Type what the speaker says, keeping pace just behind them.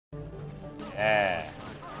Yeah.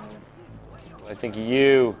 I think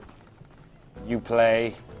you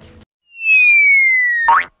play.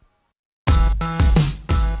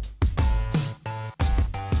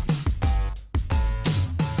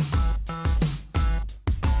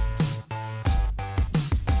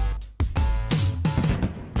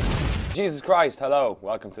 Jesus Christ, hello,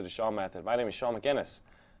 welcome to the Shaun Method. My name is Shaun McGuinness.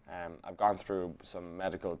 I've gone through some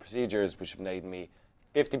medical procedures which have made me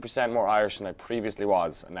 50% more Irish than I previously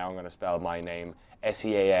was, and now I'm going to spell my name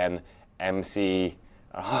S-E-A-N-M-C.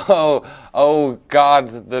 Oh God,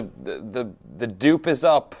 the dupe is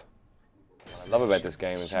up. What I love about this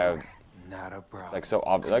game is how it's like so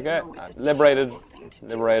obvious. Okay, liberated.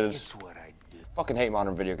 Fucking hate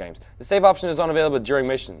modern video games. The save option is unavailable during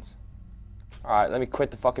missions. Alright, let me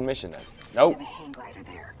quit the fucking mission then. Nope.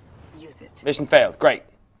 Mission failed. Great.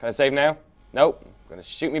 Can I save now? Nope. Gonna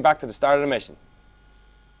shoot me back to the start of the mission.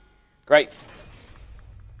 Great.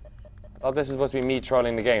 I thought this is supposed to be me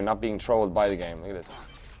trolling the game, not being trolled by the game. Look at this.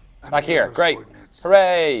 Back here. Great.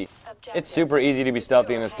 Hooray! It's super easy to be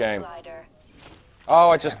stealthy in this game. Oh,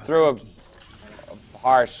 I just threw a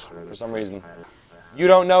heart for some reason. You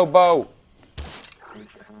don't know Bo.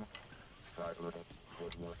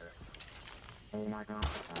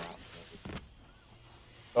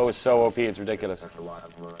 Oh, it's so OP, it's ridiculous.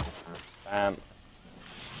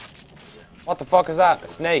 What the fuck is that? A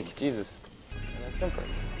snake, Jesus. Let's swim for it.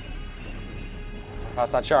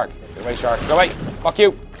 Past that shark. Get away, shark. Go away! Fuck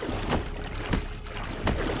you!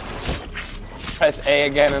 Press A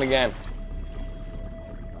again and again.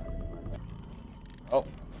 Oh.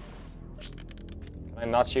 Can I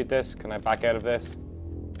not shoot this? Can I back out of this?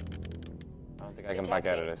 I don't think I can back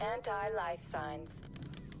out of this. I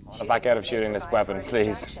want to back out of shooting this weapon,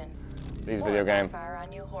 please. Please, video game.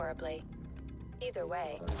 Either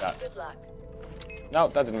way, good luck. No,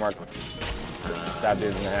 that didn't work. Stab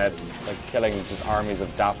dudes in the head. It's like killing just armies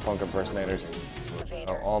of Daft Punk impersonators.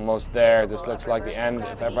 Oh, almost there. This looks like the end,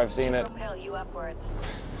 if ever I've seen it.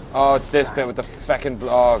 Oh, it's this bit with the feckin'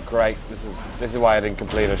 oh, great. This is why I didn't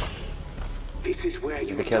complete it. This is where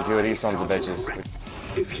you to kill two of these sons of bitches.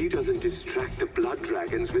 If he doesn't distract the blood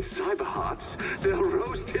dragons with cyber hearts, they'll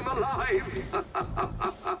roast him alive.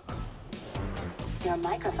 Your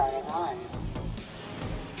microphone is on.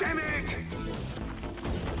 Damn it!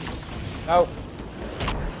 No.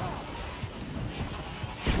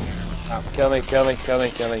 Oh, kill me.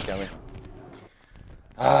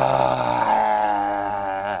 Ah.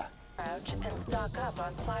 Crouch and stock up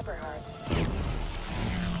on cyber hearts.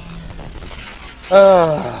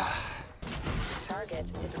 Target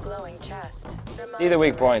is glowing chest. See the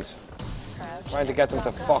weak points. Trying to get them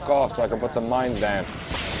to fuck off so I can put some mines down.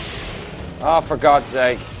 Oh, for God's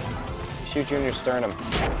sake. Shoot you in your sternum.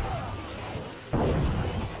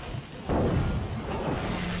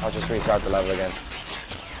 I'll just restart the level again.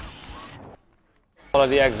 All of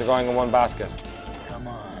the eggs are going in one basket. Come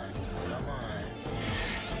on.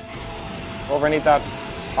 Over and eat that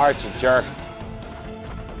heart, you jerk.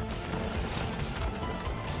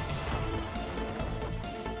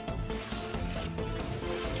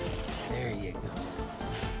 There you go.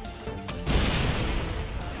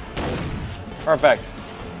 Perfect.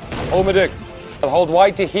 Hold my dick. I'll hold Y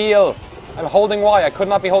to heal. I'm holding Y. I could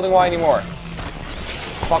not be holding Y anymore.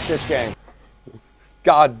 Fuck this game.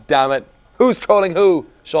 God damn it. Who's trolling who?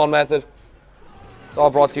 Shaun Method. It's all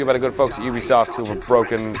brought to you by the good folks at Ubisoft who have a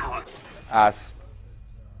broken ass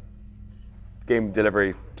game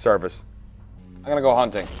delivery service. I'm gonna go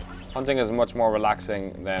hunting. Hunting is much more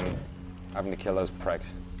relaxing than having to kill those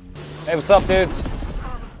pricks. Hey, what's up, dudes?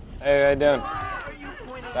 Hey, how you doing?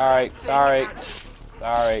 Sorry.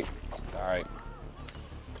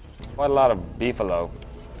 Quite a lot of beefalo.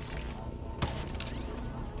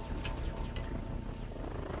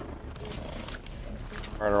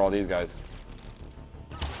 Murder all these guys.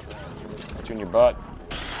 Put you in your butt.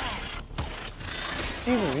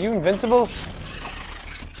 Jesus, are you invincible?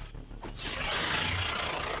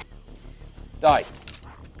 Die.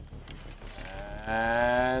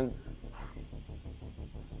 And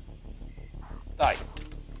die.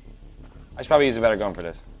 I should probably use a better gun for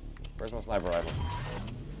this. Where's my sniper rifle?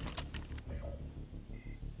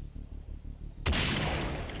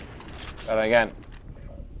 Try that again.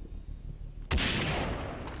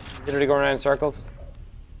 Literally going around in circles.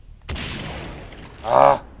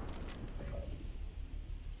 Ah!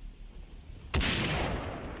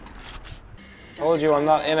 Told you I'm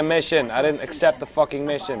not in a mission. I didn't accept the fucking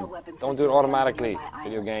mission. Don't do it automatically.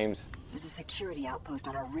 Video games. There's a security outpost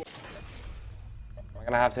on our rim. I'm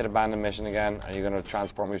gonna have to hit abandon mission again. Are you gonna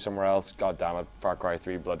transport me somewhere else? God damn it. Far Cry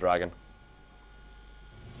 3 Blood Dragon.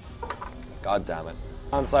 God damn it.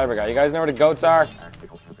 On Cyber Guy. You guys know where the goats are?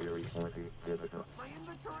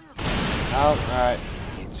 Oh, alright.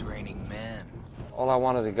 It's raining men. All I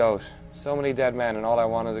want is a goat. So many dead men, and all I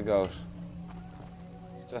want is a goat.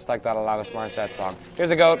 It's just like that Alanis Morissette song.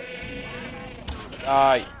 Here's a goat.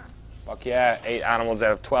 Aye. Fuck yeah. 8 animals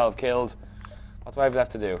out of 12 killed. What do I have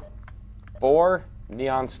left to do? Boar,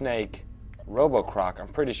 Neon Snake, Robo-Croc. I'm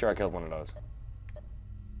pretty sure I killed one of those.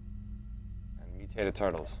 And mutated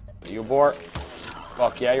turtles. Are you a boar?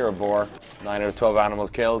 Fuck yeah, you're a boar. 9 out of 12 animals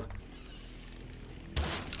killed.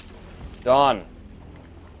 Done.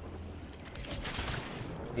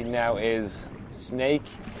 He now is Snake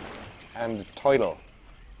and Turtle.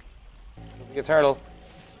 Be a turtle.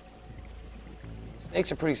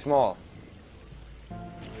 Snakes are pretty small.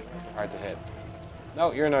 Hard to hit.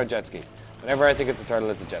 No, you're another jet ski. Whenever I think it's a turtle,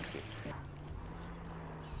 it's a jet ski.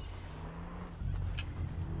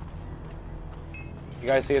 You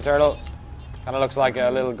guys see a turtle? Kind of looks like a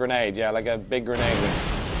little grenade. Yeah, like a big grenade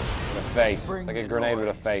with a face. It's like a grenade with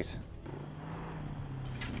a face.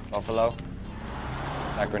 Buffalo.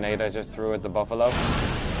 That grenade I just threw at the buffalo.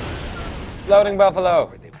 Exploding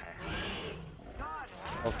buffalo!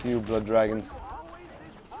 Fuck you, blood dragons.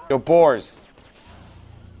 Yo, boars!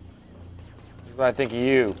 Here's what I think of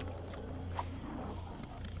you.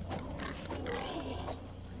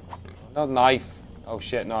 No knife. Oh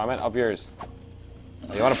shit, no, I meant up yours.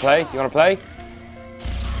 Oh, you wanna play? You wanna play?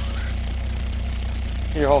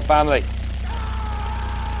 Your whole family.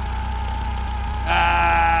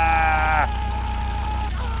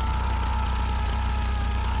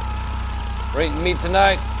 We're eating meat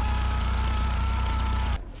tonight.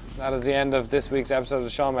 That is the end of this week's episode of the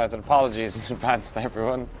Shaun Method. Apologies in advance to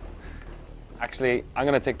everyone. Actually, I'm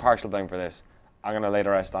going to take partial blame for this. I'm going to lay the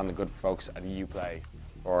rest on the good folks at Uplay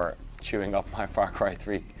for chewing up my Far Cry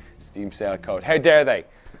 3 Steam sale code. How dare they?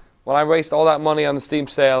 When I waste all that money on the Steam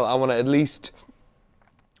sale, I want to at least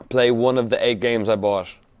play one of the 8 games I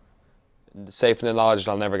bought. Safe in the knowledge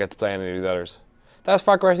I'll never get to play any of the others. That's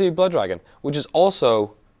Far Cry 3 Blood Dragon, which is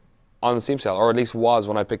also on the Steam sale, or at least was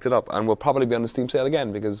when I picked it up, and will probably be on the Steam sale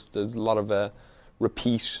again because there's a lot of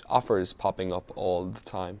repeat offers popping up all the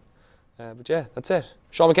time. But yeah, that's it.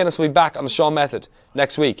 Sean McInnes will be back on the Shaun Method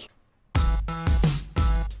next week.